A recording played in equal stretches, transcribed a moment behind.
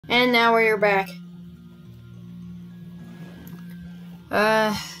And now we're back.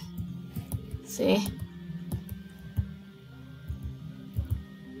 Let's see.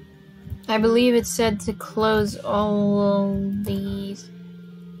 I believe it said to close all these.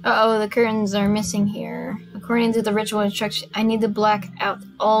 Uh-oh, the curtains are missing here. According to the ritual instruction, I need to black out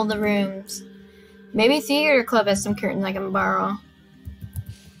all the rooms. Maybe theater club has some curtains I can borrow.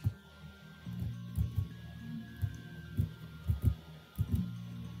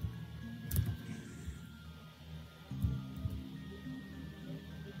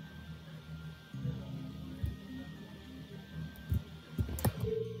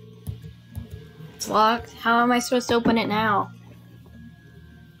 It's locked. How am I supposed to open it now?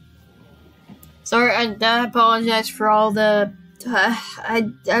 Sorry, I apologize for all the...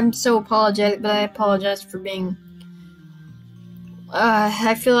 I'm so apologetic, but I apologize for being...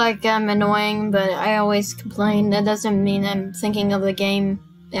 I feel like I'm annoying, but I always complain. That doesn't mean I'm thinking of the game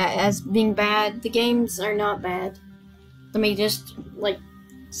as being bad. The games are not bad. Let me just, like,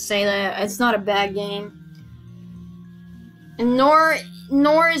 say that. It's not a bad game. And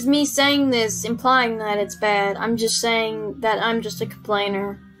nor is me saying this implying that it's bad. I'm just saying that I'm just a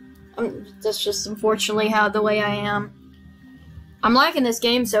complainer. That's just unfortunately how the way I am. I'm liking this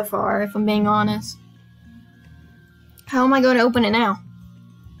game so far, if I'm being honest. How am I going to open it now?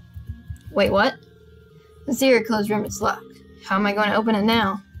 Wait, what? The theater closed room is locked. How am I going to open it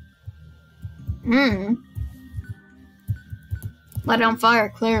now? Light it on fire,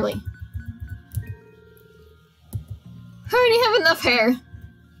 clearly. I already have enough hair.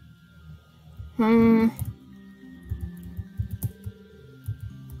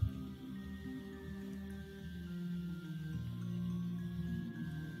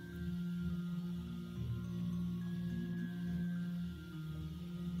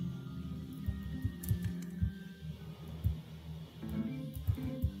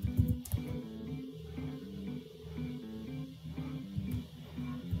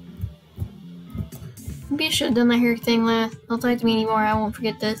 Maybe I should have done the hair thing last. Don't talk to me anymore, I won't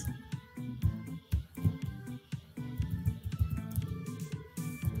forget this.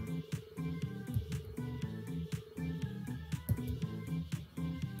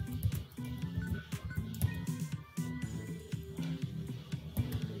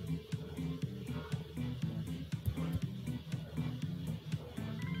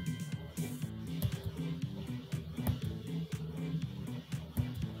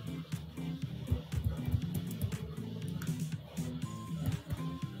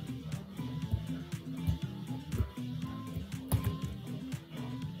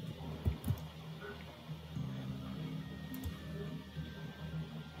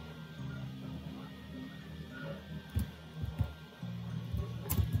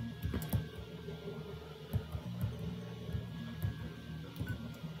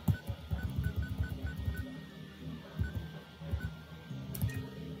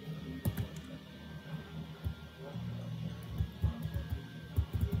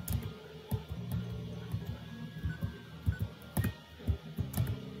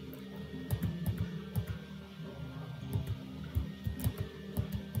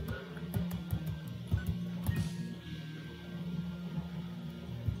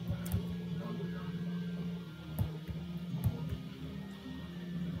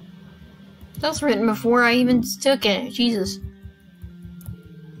 That was written before I even took it. Jesus.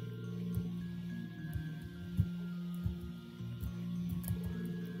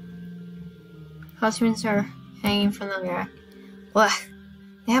 Costumes are hanging from the rack. Ugh.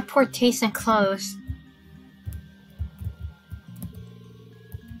 They have poor taste in clothes.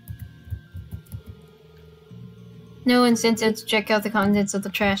 No incentive to check out the contents of the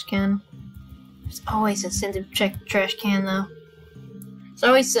trash can. There's always incentive to check the trash can, though. There's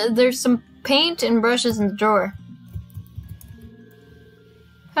always there's some paint and brushes in the drawer.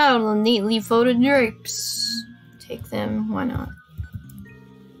 How neatly folded drapes. Take them, why not?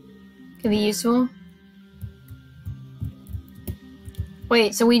 Could be useful.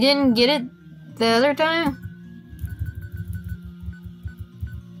 Wait, so we didn't get it the other time?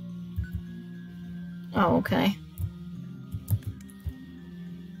 Oh, okay.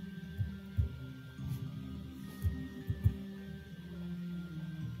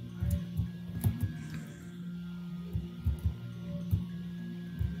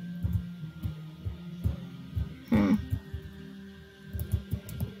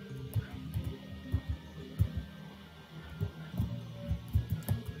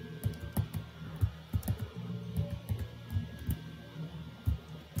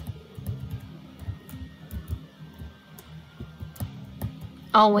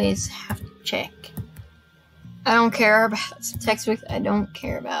 Always have to check. I don't care about textbooks. I don't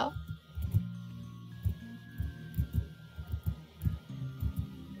care about.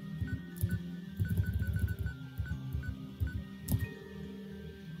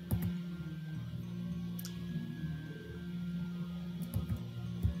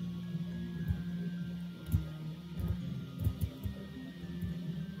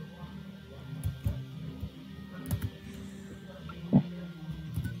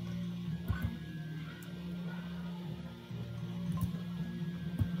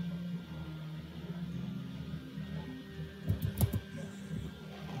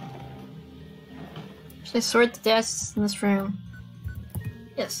 Should I sort the desks in this room?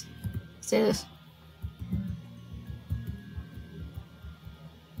 Yes. Say this.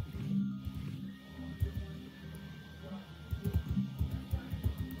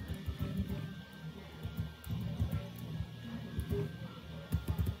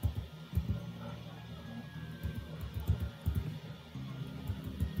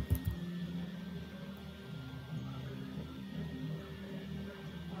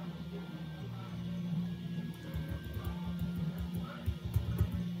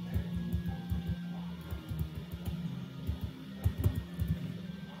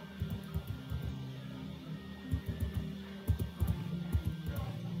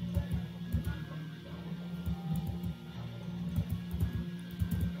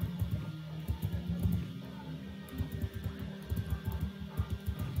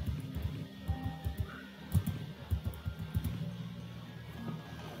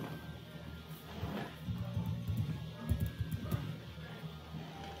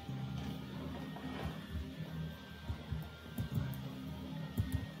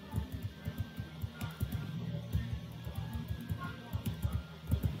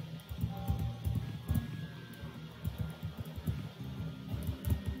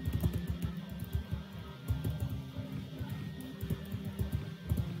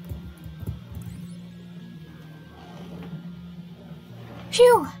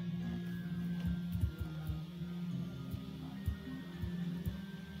 Phew!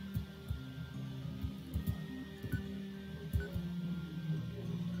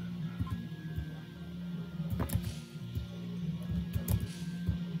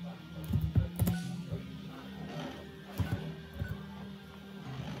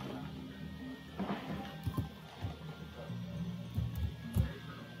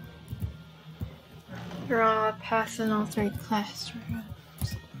 Draw paths in all three classrooms.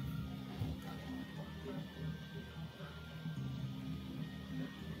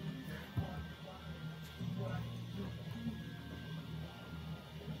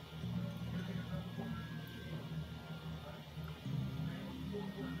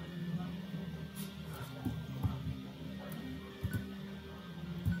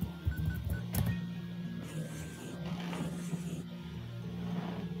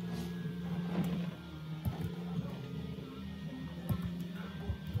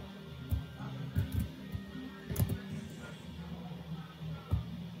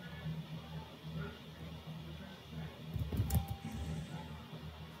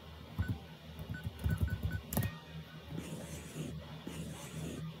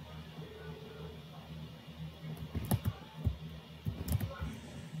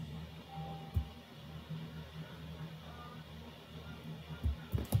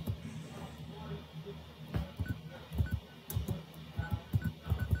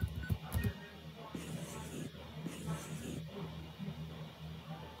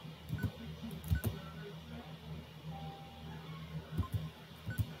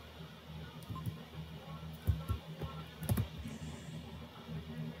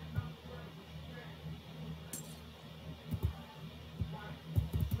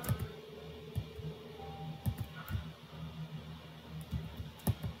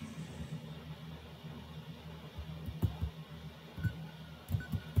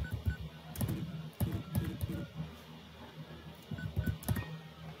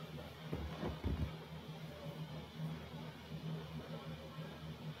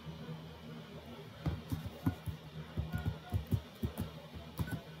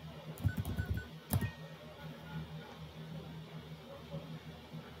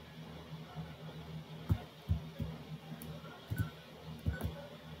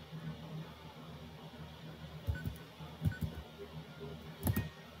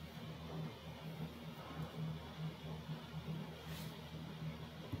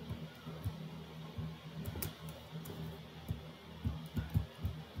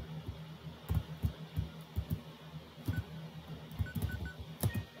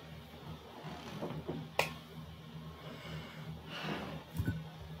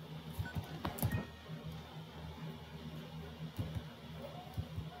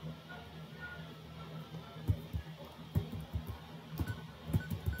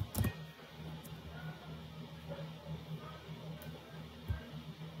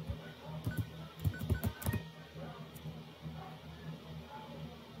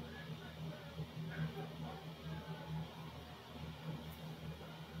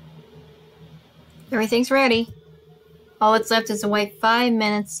 Everything's ready. All that's left is to wait 5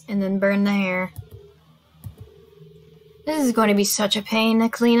 minutes and then burn the hair. This is going to be such a pain to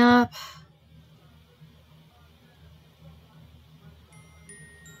clean up.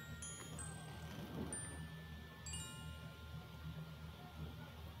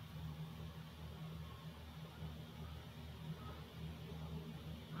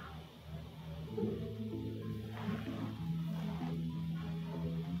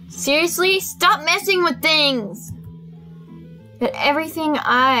 Seriously? Stop messing with things! But everything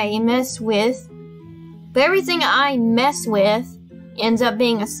I mess with ends up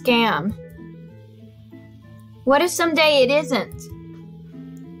being a scam. What if someday it isn't?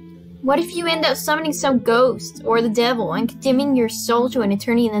 What if you end up summoning some ghost or the devil and condemning your soul to an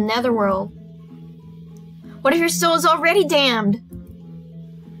eternity in the netherworld? What if your soul is already damned?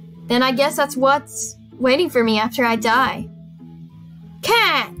 Then I guess that's what's waiting for me after I die.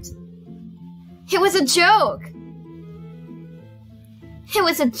 Cat! It was a joke! It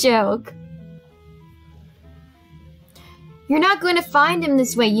was a joke. You're not going to find him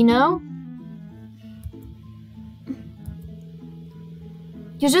this way, you know?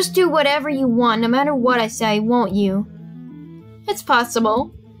 You'll just do whatever you want, no matter what I say, won't you? It's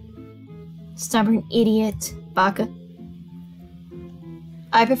possible. Stubborn idiot, Baka.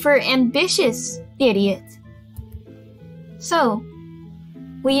 I prefer ambitious idiot. So,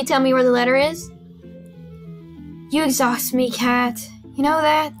 will you tell me where the letter is? You exhaust me, Cat. You know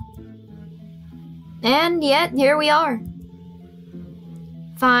that? And yet, here we are.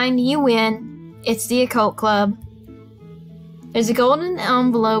 Fine, you win. It's the occult club. There's a golden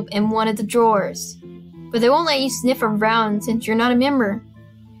envelope in one of the drawers, but they won't let you sniff around since you're not a member.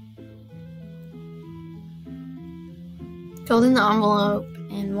 Golden envelope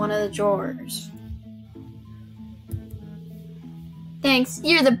in one of the drawers. Thanks,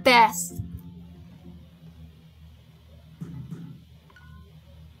 you're the best.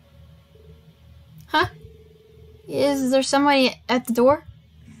 Huh? Is there somebody at the door?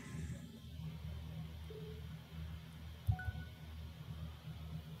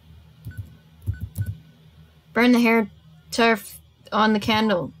 Burn the hair turf on the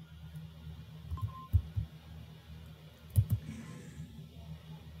candle.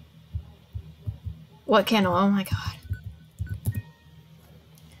 What candle? Oh my god.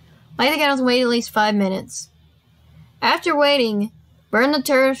 Light the candles and wait at least 5 minutes. After waiting, burn the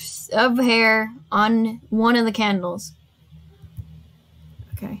tufts of hair on one of the candles.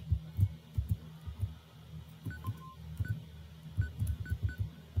 Okay.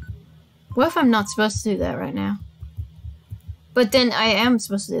 What if I'm not supposed to do that right now? But then I am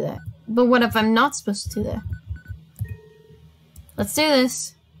supposed to do that. But what if I'm not supposed to do that? Let's do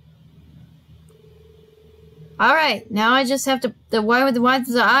this. Alright, now I just have to, why with the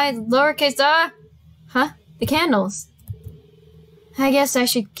I, lowercase I? Huh? The candles. I guess I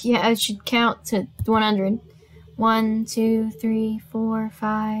should count to 100. 1, 2, 3, 4,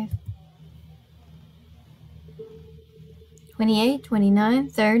 5. 28, 29,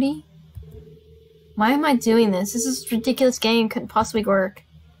 30. Why am I doing this? This is a ridiculous game. Couldn't possibly work.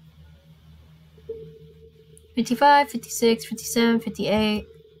 55, 56, 57, 58.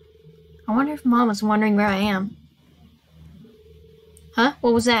 I wonder if Mom was wondering where I am. Huh?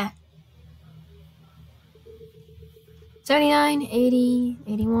 What was that? 79, 80,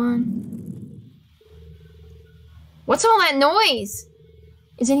 81. What's all that noise?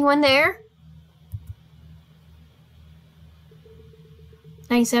 Is anyone there?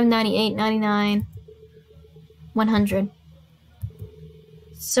 97, 98, 99. 100.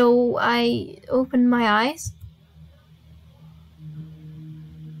 So I opened my eyes.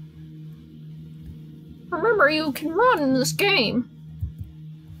 Remember, you can run in this game.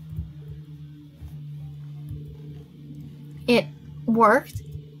 It worked.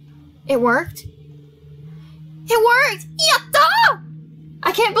 It worked. It worked! Yatta!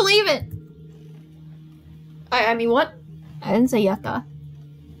 I can't believe it. I mean, what? I didn't say yatta.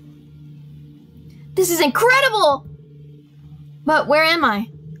 This is incredible! But where am I?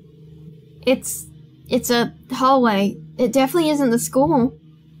 It's a hallway. It definitely isn't the school.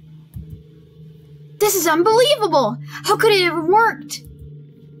 This is unbelievable! How could it have worked?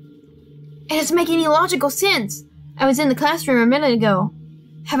 It doesn't make any logical sense. I was in the classroom a minute ago.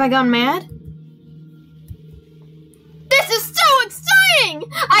 Have I gone mad? This is so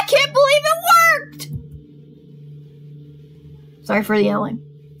exciting! I can't believe it worked! Sorry for the yelling.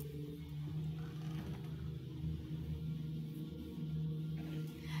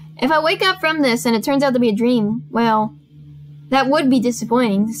 If I wake up from this and it turns out to be a dream, well, that would be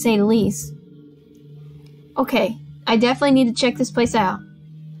disappointing, to say the least. Okay, I definitely need to check this place out.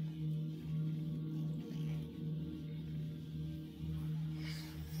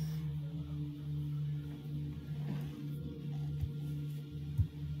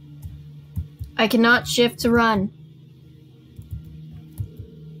 I cannot shift to run.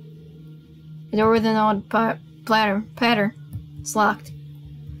 The door with an odd patter. It's locked.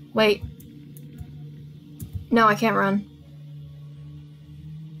 Wait. No, I can't run.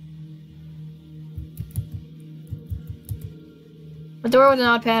 A door with an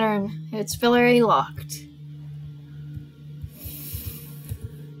odd pattern. It's very locked.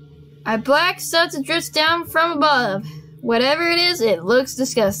 A black substance drips down from above. Whatever it is, it looks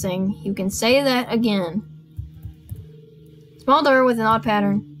disgusting. You can say that again. Small door with an odd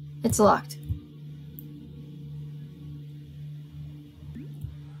pattern. It's locked.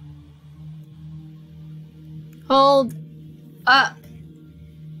 Hold up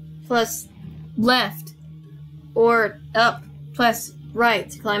plus left or up plus right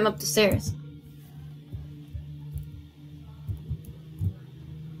to climb up the stairs.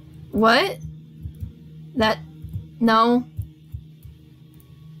 What? That... no.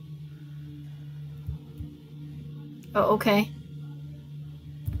 Oh, okay.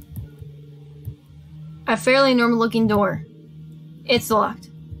 A fairly normal looking door. It's locked.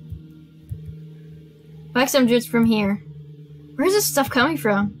 Like some drips from here. Where's this stuff coming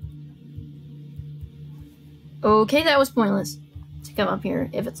from? Okay, that was pointless. To come up here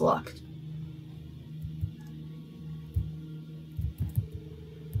if it's locked.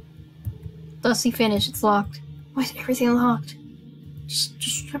 Dusty finish, it's locked. Why is everything locked?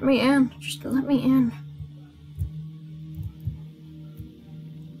 Just let me in. Just let me in.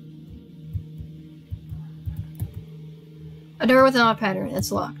 A door with an odd pattern,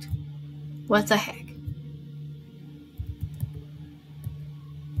 it's locked. What the heck?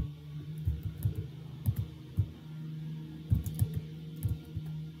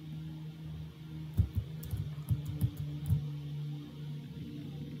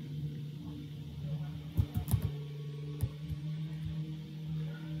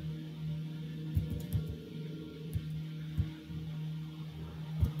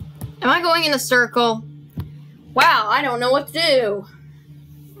 Am I going in a circle? Wow, I don't know what to do.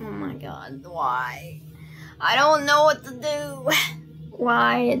 Oh my god, why? I don't know what to do.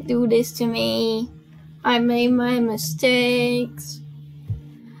 Why do this to me? I made my mistakes.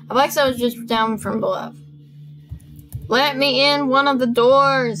 A black was just down from below. Let me in one of the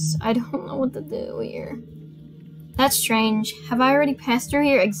doors. I don't know what to do here. That's strange. Have I already passed through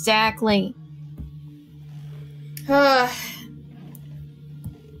here? Exactly.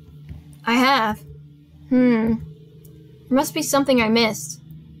 I have. There must be something I missed.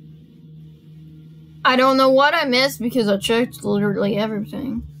 I don't know what I missed because I checked literally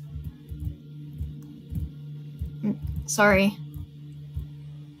everything. Sorry.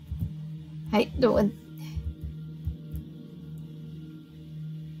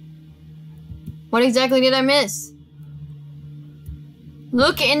 What exactly did I miss?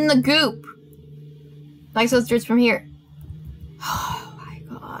 Look in the goop. Like so it's from here. Oh my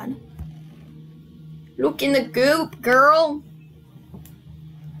god. Look in the goop, girl.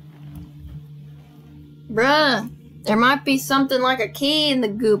 Bruh. There might be something like a key in the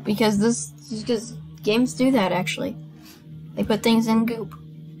goop because games do that actually. They put things in goop.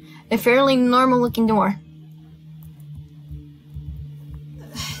 A fairly normal looking door.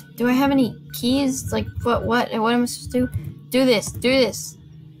 Do I have any keys? Like what am I supposed to do? Do this.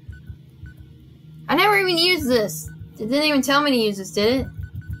 I never even used this. It didn't even tell me to use this, did it?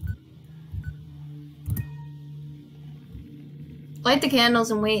 Light the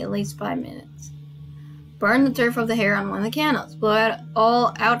candles and wait at least 5 minutes. Burn the turf of the hair on one of the candles. Blow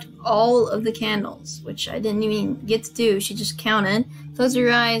out all of the candles, which I didn't even get to do. She just counted. Close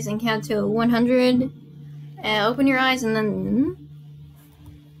your eyes and count to 100. And open your eyes and then...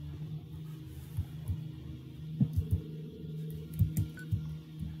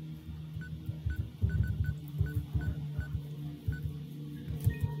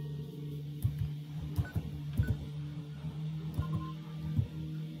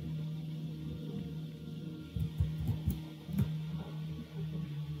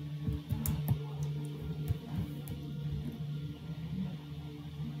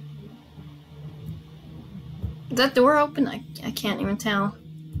 Is that door open? I can't even tell.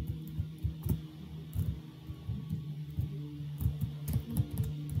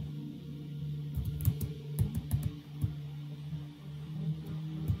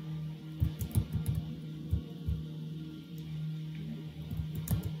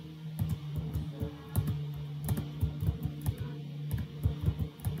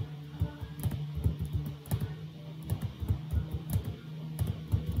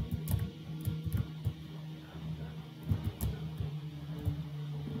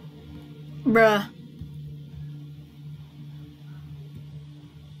 Bruh.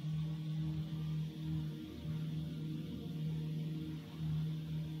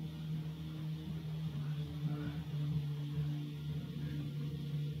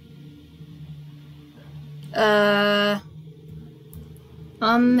 Am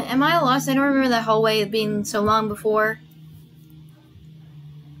I lost? I don't remember that hallway being so long before.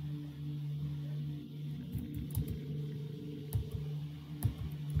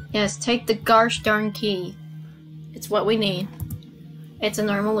 Yes, take the gosh darn key. It's what we need. It's a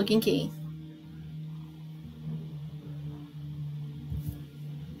normal looking key.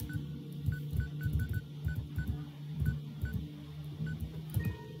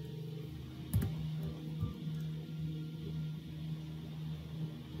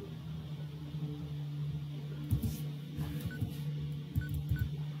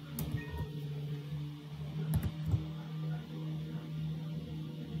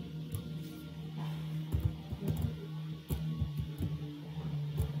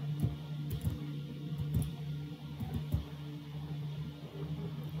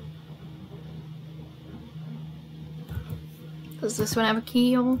 Does this one have a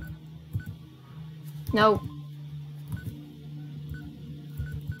keyhole? No.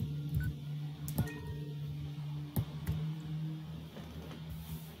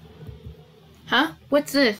 Huh? What's this?